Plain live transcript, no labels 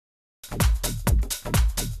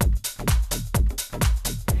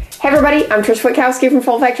Hey everybody, I'm Trish Witkowski from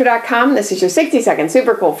FOW. This is your 60-second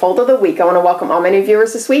super cool fold of the week. I want to welcome all my new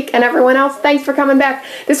viewers this week and everyone else. Thanks for coming back.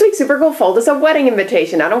 This week's super cool fold is a wedding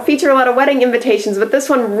invitation. I don't feature a lot of wedding invitations, but this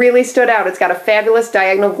one really stood out. It's got a fabulous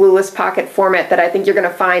diagonal glueless pocket format that I think you're going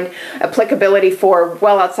to find applicability for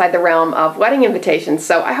well outside the realm of wedding invitations.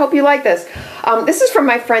 So I hope you like this. This is from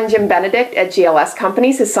my friend Jim Benedict at GLS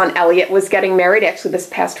Companies. His son Elliot was getting married actually this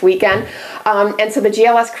past weekend. And so the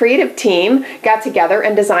GLS creative team got together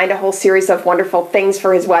and designed a whole series of wonderful things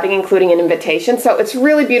for his wedding, including an invitation. So it's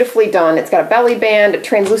really beautifully done. It's got a belly band, a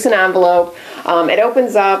translucent envelope. It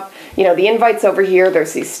opens up. You know, the invite's over here.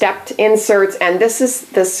 There's these stepped inserts, and this is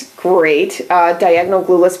this great diagonal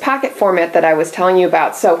glueless pocket format that I was telling you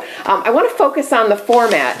about. So I want to focus on the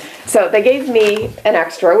format. So they gave me an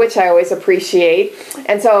extra, which I always appreciate.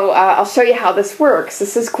 And so I'll show you how this works.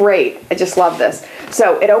 This is great. I just love this.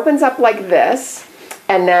 So it opens up like this.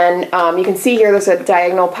 And then you can see here there's a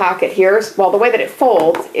diagonal pocket here. Well, the way that it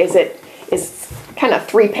folds is it is kind of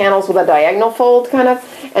 3 panels with a diagonal fold kind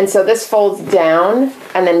of. And so this folds down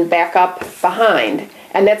and then back up behind.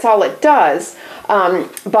 And that's all it does.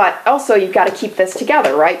 But also you've got to keep this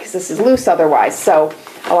together, right? Because this is loose otherwise. So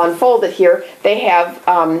I'll unfold it here. They have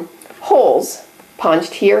holes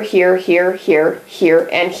punched here, here, here, here, here,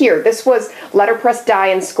 and here. This was letterpress die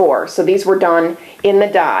and score. So these were done in the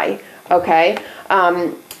die. Okay,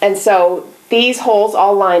 and so these holes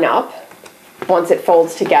all line up once it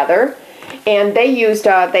folds together, and they used,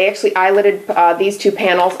 they actually eyelided these 2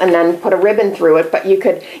 panels and then put a ribbon through it, but you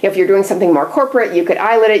could, if you're doing something more corporate, you could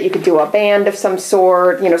eyelid it, you could do a band of some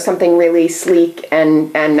sort, you know, something really sleek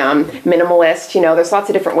and minimalist, you know, there's lots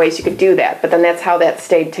of different ways you could do that, but then that's how that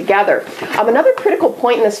stayed together. Another critical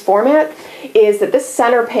point in this format is that this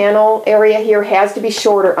center panel area here has to be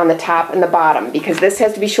shorter on the top and the bottom, because this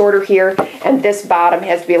has to be shorter here and this bottom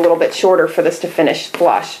has to be a little bit shorter for this to finish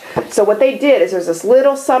flush. So what they did is there's this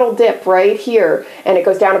little subtle dip right here, and it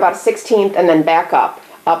goes down about a 1/16 and then back up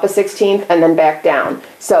a 1/16 and then back down.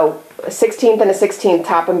 So a 1/16 and a 1/16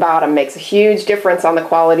 top and bottom makes a huge difference on the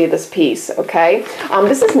quality of this piece. Okay,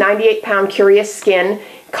 this is 98-pound Curious Skin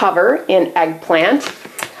cover in eggplant.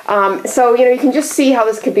 So, you know, you can just see how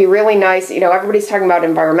this could be really nice. You know, everybody's talking about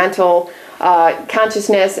environmental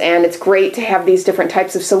consciousness, and it's great to have these different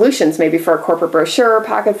types of solutions, maybe for a corporate brochure,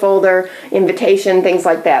 pocket folder, invitation, things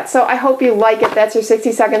like that. So I hope you like it. That's your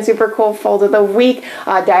 60-second super cool fold of the week.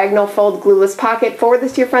 Diagonal fold glueless pocket. Forward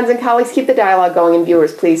this to your friends and colleagues. Keep the dialogue going, and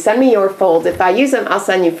viewers, please send me your folds. If I use them, I'll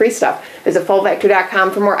send you free stuff. Visit FOW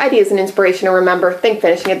for more ideas and inspiration. And remember, think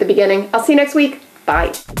finishing at the beginning. I'll see you next week.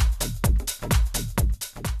 Bye.